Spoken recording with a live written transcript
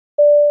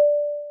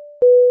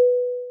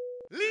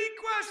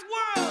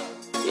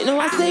LeequestWORLD. You know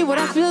I say what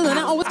I feel and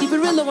I always keep it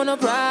real, don't want no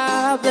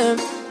problem.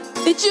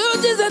 The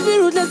truth is that we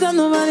ruthless and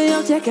nobody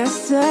else check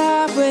us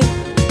up with.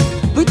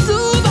 We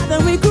too bad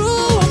and we grew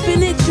up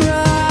in the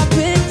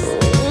tropics.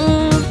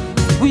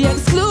 We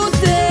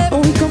exclusive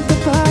when we come to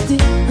party.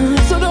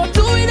 So don't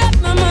do it up,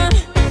 mama. I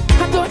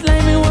thought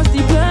like me was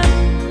the plan.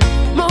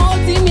 My whole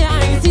team, yeah,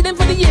 I see them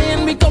for the year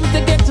and we come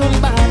to get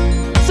on back.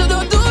 So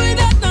don't do it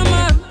up,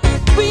 mama.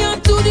 We on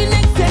to the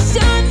next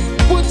session.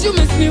 Would you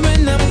miss me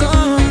when I'm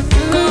gone?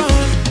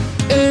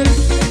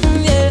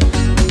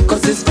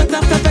 It's fed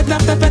after all night,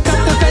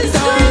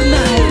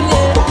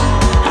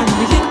 yeah. And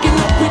we linking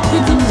up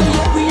with them, so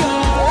yeah we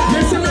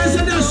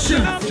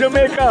are.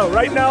 Jamaica,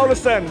 right now,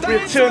 listen,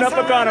 we're chilling up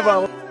the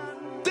carnival.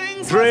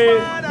 Dre,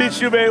 Beach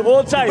Jouvert,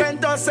 hold tight.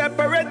 Went our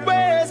separate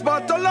ways,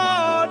 but the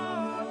Lord,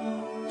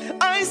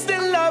 I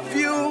still love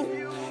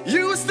you,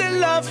 you still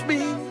love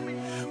me.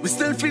 We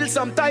still feel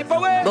some type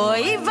of way. Boy,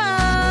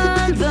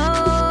 even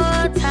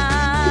though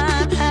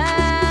time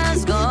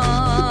has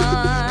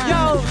gone.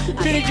 Yo,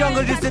 Trini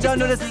Jungle, you don't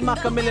know this is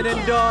Macamillion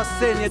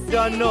endorsing, you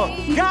don't know.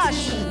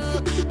 Gosh!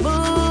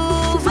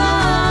 Move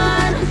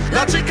on.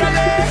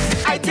 Logically,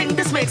 I think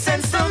this makes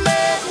sense to me.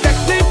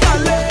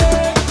 Technically,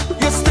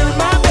 you're still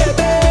my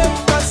baby,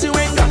 cause you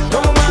ain't got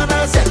no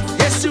manners yet.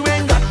 Yes, you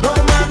ain't got no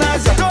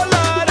manners yet. Oh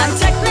Lord. And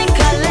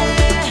technically,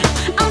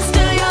 I'm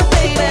still your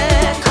baby,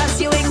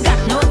 cause you ain't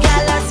got no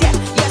galas yet.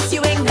 Yes,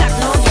 you ain't got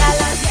no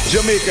galas yet.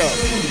 Jamaica,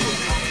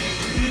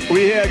 we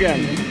here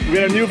again.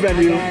 We're in a new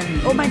venue.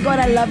 Oh my God,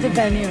 I love the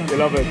venue. You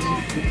love it.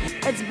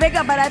 It's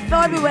bigger, but I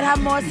thought we would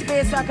have more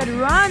space so I could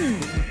run.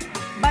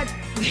 But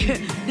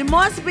the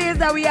more space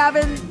that we have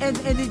in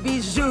the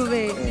beach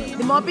Jouvert,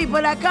 the more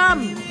people that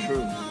come.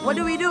 True. What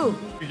do? You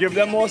give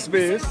them more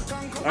space,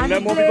 and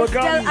then more people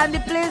come. And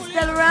the place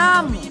still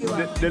ram.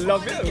 They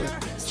love it.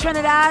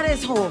 Trinidad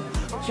is home.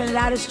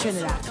 Trinidad is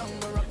Trinidad.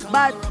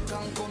 But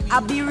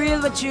I'll be real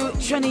with you,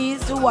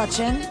 Trinis who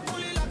watching.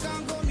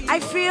 I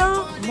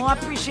feel more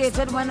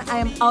appreciated when I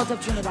am out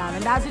of Trinidad,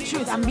 and that's the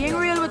truth. I'm being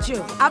real with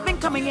you. I've been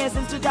coming here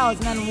since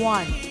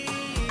 2001,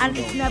 and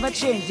it's never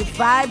changed. The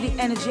vibe, the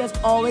energy has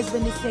always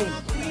been the same.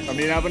 I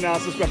mean, I haven't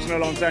asked this question in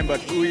a long time,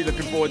 but who are you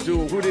looking forward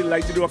to? Who do you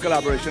like to do a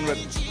collaboration with?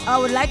 I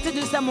would like to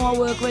do some more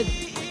work with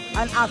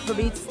an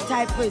Afrobeats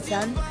type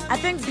person. I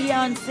think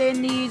Beyonce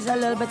needs a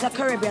little bit of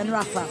Caribbean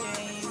rapper.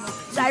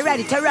 So are you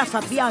ready to rough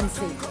up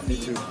Beyonce? Me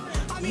too.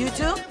 You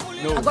too?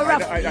 No, I go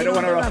rough. I don't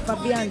want to rough up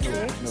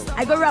Beyonce. No.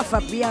 I go rough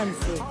up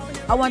Beyonce.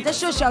 I want to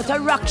shout a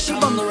rock she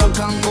bum. Rock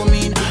and come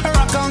in,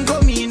 rock and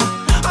come in.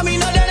 I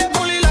mean, I don't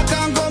bully rock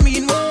and come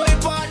in.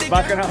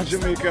 Bacchanal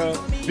Jamaica,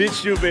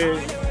 Beach Jouvert,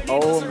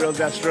 our home girl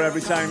Destra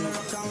every time.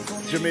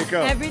 Jamaica.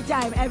 Every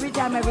time.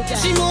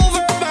 She move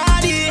her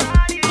body,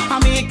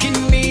 I'm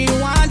making me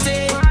want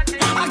it.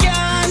 I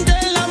can't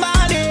tell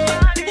nobody,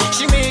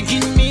 she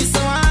making me so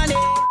honey.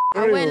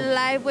 I went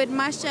live with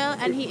Marshall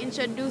and he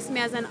introduced me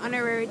as an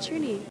honorary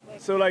Trini.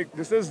 So like,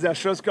 this is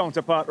Destra's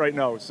counterpart right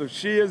now. So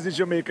she is the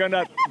Jamaican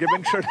that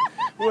given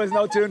who has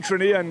now turned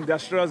Trini, and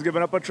Destra has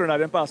given up a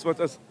Trinidadian passport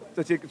to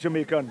take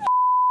Jamaican.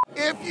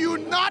 If you're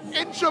not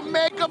in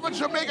Jamaica for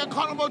Jamaica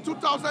Carnival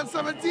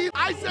 2017,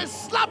 I say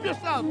slap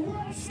yourself.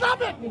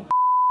 Slap it.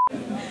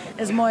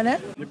 It's morning.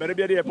 You better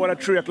be at the airport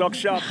at 3 o'clock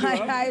sharp.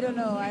 I don't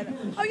know.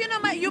 Oh, you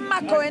know, you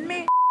mackoing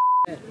me.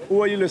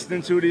 Who are you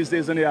listening to these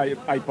days on the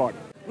iPod?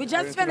 We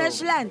just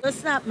finished lunch. You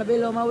snap me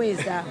below my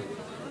waist there.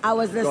 I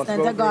was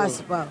listening to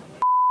gospel.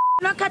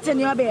 Not cutting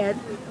your beard.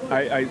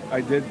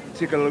 I did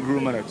take a little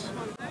groom on it.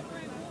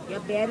 Your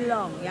beard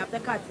long. You have to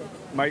cut it.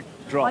 Mic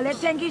drops. Well, I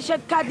think you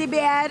should cut the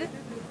beard.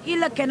 He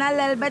looking a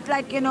little bit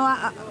like, you know,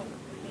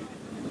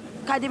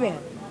 cut the beard.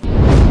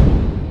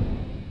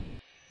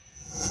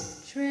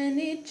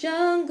 Trini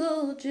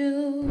Jungle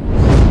Juice.